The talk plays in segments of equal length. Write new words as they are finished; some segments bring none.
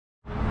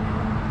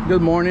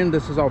Good morning,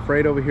 this is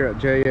Alfredo over here at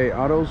JA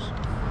Autos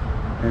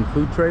and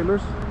Food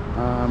Trailers.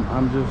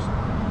 I'm just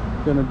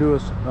gonna do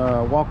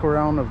a walk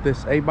around of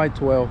this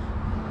 8x12.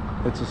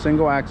 It's a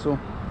single axle.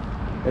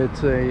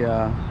 It's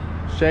a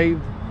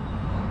shaved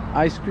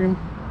ice cream.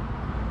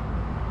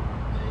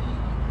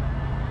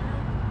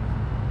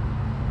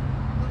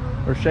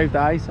 Or shaved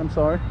ice, I'm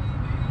sorry.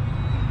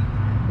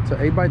 It's an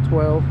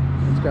 8x12.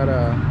 It's got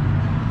a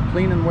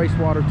clean and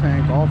wastewater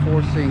tank, all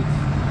 4 sinks,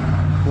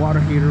 water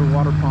heater,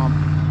 water pump.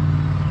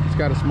 It's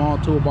got a small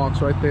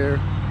toolbox right there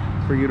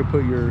for you to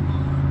put your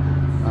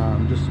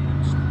just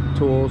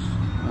tools,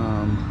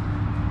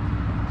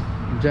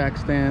 jack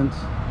stands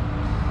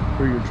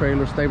for your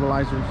trailer,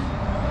 stabilizers,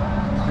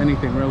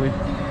 anything really.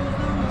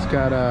 It's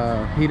got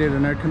heated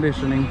and air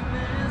conditioning.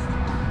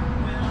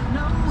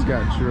 It's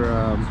got your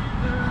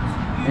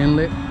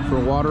inlet for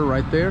water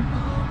right there.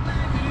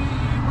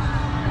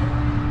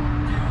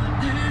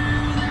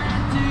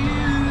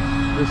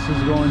 This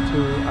is going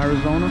to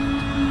Arizona.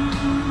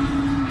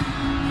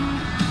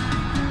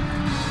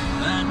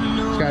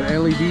 It's got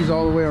LEDs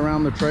all the way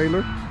around the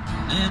trailer.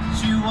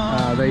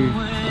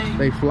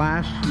 They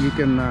flash. You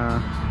can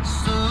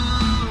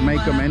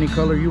make them any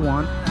color you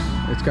want.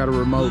 It's got a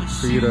remote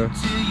for you to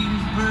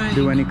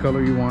do any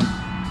color you want.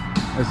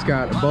 It's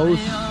got Bose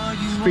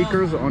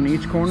speakers on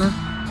each corner.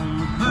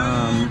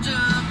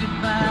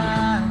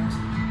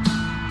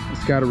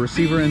 It's got a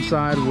receiver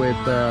inside with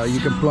you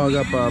can plug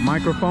up a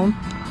microphone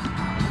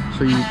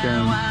so you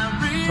can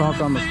talk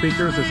on the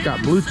speakers. It's got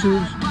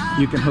Bluetooth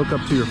you can hook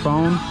up to your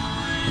phone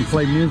and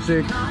play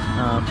music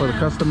for the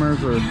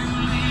customers or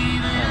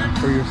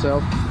for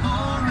yourself.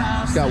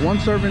 It's got 1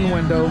 serving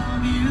window.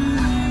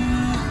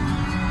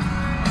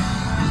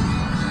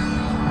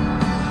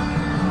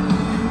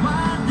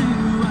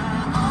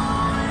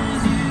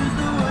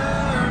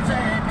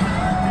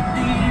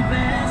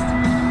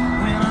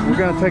 We're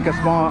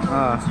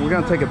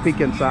gonna take a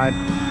peek inside.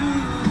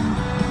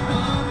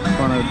 I'm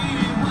gonna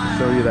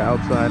show you the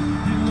outside.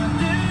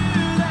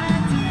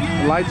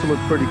 The lights look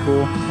pretty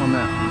cool on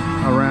that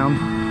around.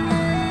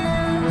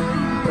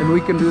 And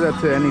we can do that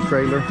to any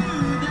trailer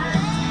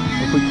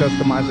if we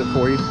customize it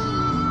for you.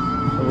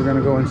 So we're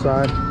gonna go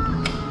inside.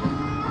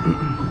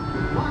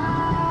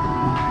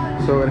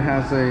 So it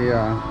has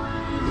a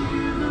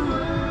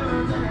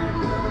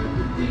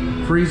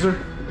freezer.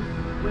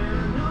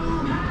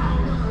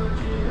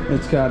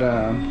 It's got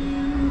a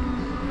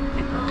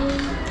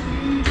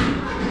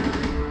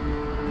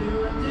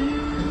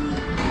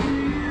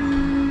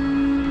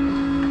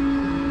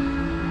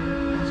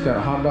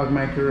hot dog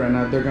maker, and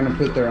they're gonna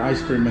put their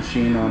ice cream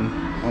machine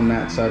on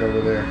that side over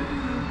there.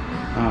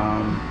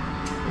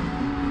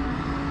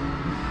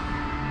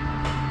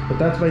 But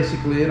that's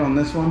basically it on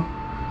this one.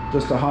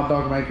 Just a hot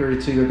dog maker.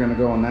 It's either gonna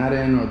go on that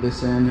end or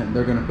this end, and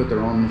they're gonna put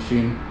their own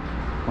machine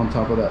on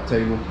top of that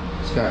table.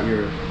 It's got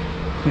your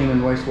clean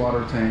and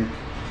wastewater tank,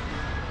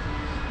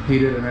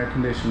 heated and air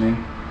conditioning.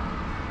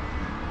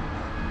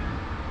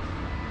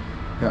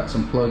 Got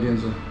some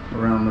plug-ins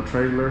around the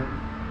trailer.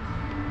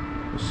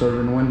 A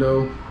serving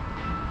window,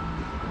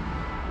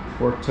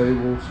 work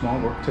table, small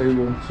work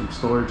table, some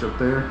storage up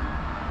there.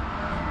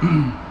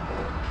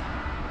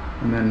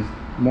 And then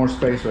more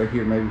space right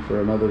here maybe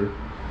for another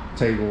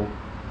table.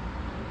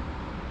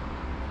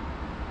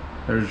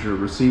 There's your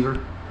receiver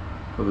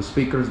for the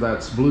speakers,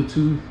 that's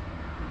Bluetooth.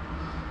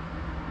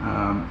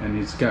 And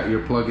it's got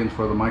your plug-ins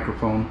for the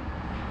microphone.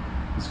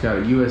 It's got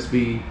a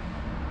USB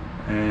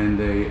and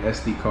a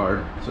SD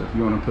card, so if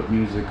you want to put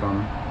music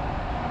on.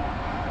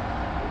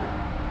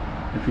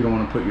 If you don't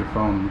want to put your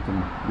phone, you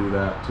can do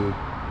that too.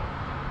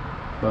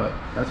 But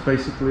that's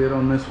basically it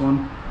on this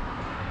one.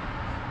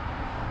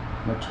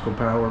 Electrical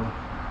power.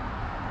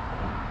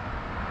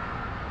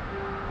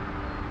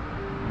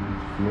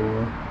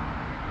 Floor.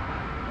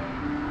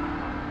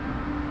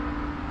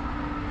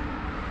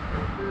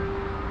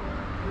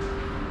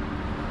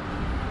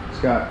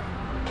 It's got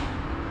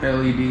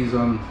LEDs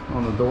on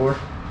the door.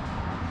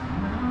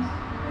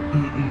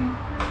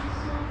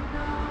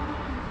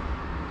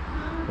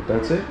 But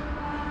that's it.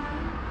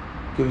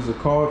 Give us a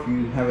call if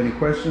you have any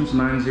questions.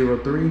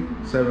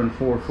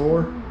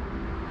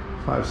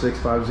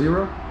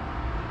 903-744-5650.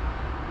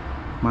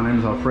 My name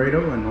is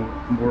Alfredo, and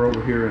we're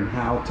over here in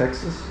Howell,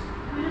 Texas.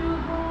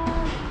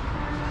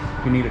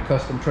 If you need a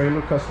custom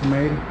trailer, custom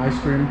made, ice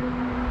cream,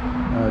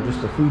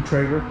 just a food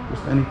trailer,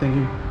 just anything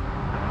you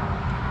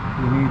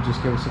need,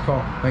 just give us a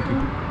call. Thank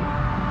you.